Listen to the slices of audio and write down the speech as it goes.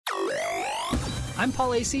I'm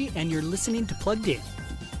Paul Acey, and you're listening to Plugged In.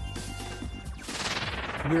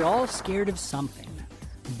 We're all scared of something,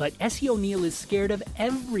 but Essie O'Neill is scared of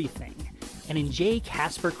everything. And in J.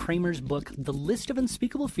 Casper Kramer's book, The List of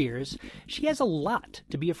Unspeakable Fears, she has a lot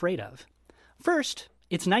to be afraid of. First,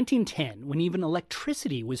 it's 1910, when even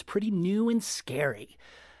electricity was pretty new and scary.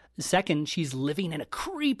 Second, she's living in a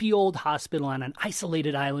creepy old hospital on an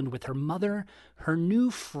isolated island with her mother, her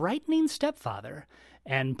new frightening stepfather,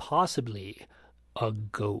 and possibly a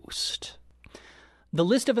ghost. The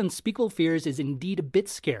List of Unspeakable Fears is indeed a bit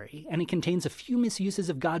scary, and it contains a few misuses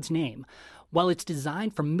of God's name. While it's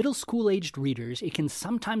designed for middle school-aged readers, it can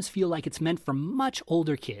sometimes feel like it's meant for much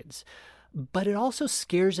older kids. But it also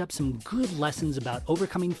scares up some good lessons about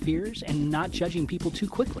overcoming fears and not judging people too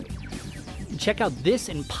quickly. Check out this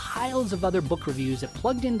and piles of other book reviews at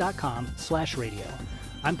pluggedin.com/radio.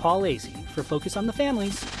 I'm Paul Acey for Focus on the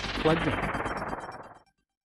Family's Plugged In.